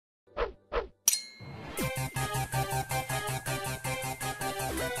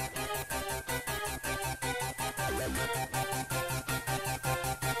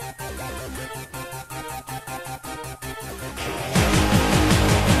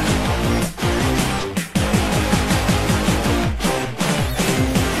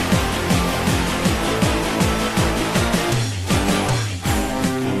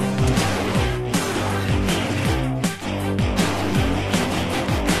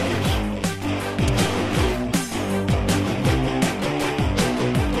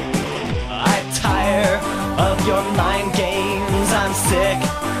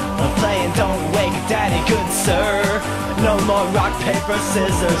or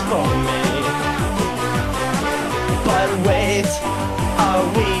scissors for me. But wait, are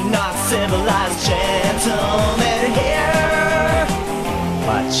we not civilized gentlemen here?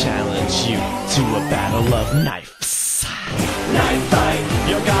 I challenge you to a battle of knives. Knife fight,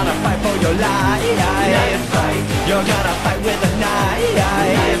 you're gonna fight for your life. Knife fight, you're gonna fight with a knife.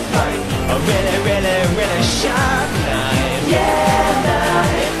 Knife fight, a really, really, really sharp knife. Yeah,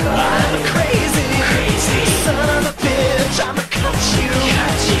 knife fight. I'm a crazy son of a bitch. I'ma cut you.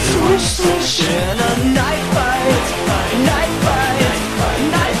 Swoosh, swoosh in a knife fight. Knife fight,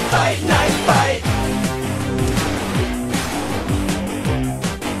 knife fight, knife fight.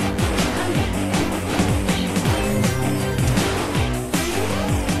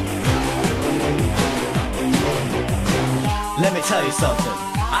 Let me tell you something,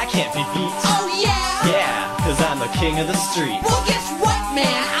 I can't be beat. Oh yeah? Yeah, cause I'm the king of the street. Well guess what,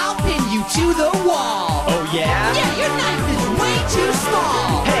 man? I'll pin you to the wall. Oh yeah? Yeah, your knife is way too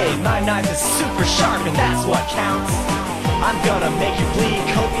small. Hey, my knife is super sharp and that's what counts. I'm gonna make you bleed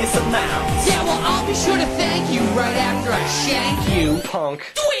copious amounts. Yeah, well I'll be sure to thank you right after I shank you.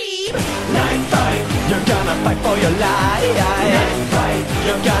 Punk. Dweeb! Knife fight, you're gonna fight for your life. Knife fight,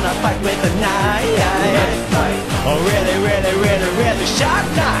 you're gonna fight with a knife. Knife fight, a really, really, really, really sharp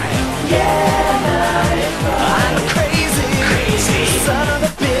knife. Yeah, knife fight. I'm a crazy son of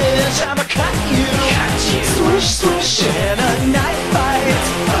a bitch. I'ma cut you. Swoosh, swoosh in a knife fight.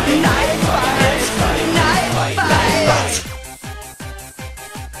 Knife fight, knife fight.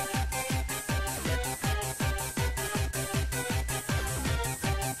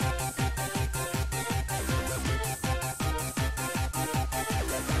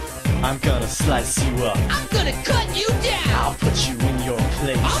 I'm gonna slice you up. I'm gonna cut you down. I'll put you in your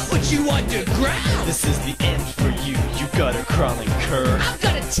place. I'll put you underground. This is the end for you, you gutter crawling cur. I've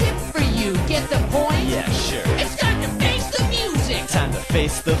got a tip for you. Get the point? Yeah, sure. It's time to face the music. Time to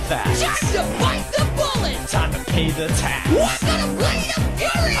face the facts. Time to bite the bullet. Time to pay the tax. What's gonna blade of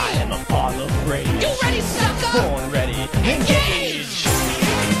fury? I am a ball of rage. You ready, sucker? Born ready. Engage!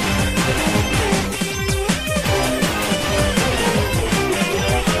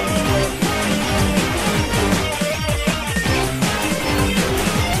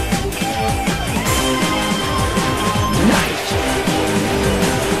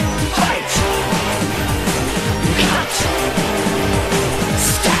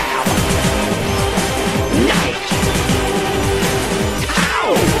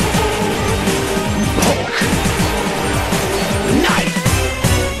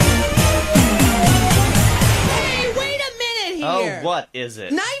 What is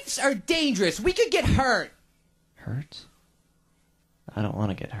it? Knives are dangerous. We could get hurt. Hurt? I don't want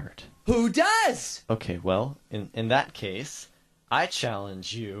to get hurt. Who does? Okay, well, in that case, I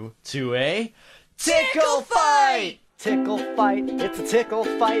challenge you to a tickle fight! Tickle fight, it's a tickle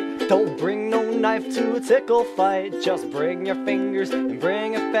fight. Don't bring no knife to a tickle fight. Just bring your fingers and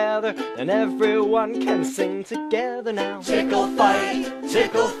bring a feather, and everyone can sing together now. Tickle fight,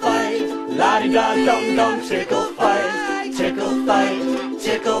 la-di-da-dum-dum, tickle fight.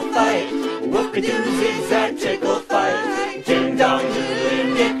 Tickle fight, whoop-a-doo zigzag tickle fight. Ding-dong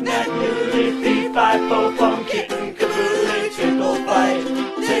doodly, knick-knack noodly, fee-fi-fo-fum, kitten-caboodly, tickle fight,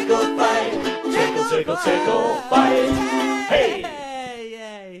 tickle fight. Hey!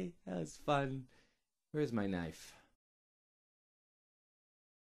 Hey, that was fun. Where's my knife?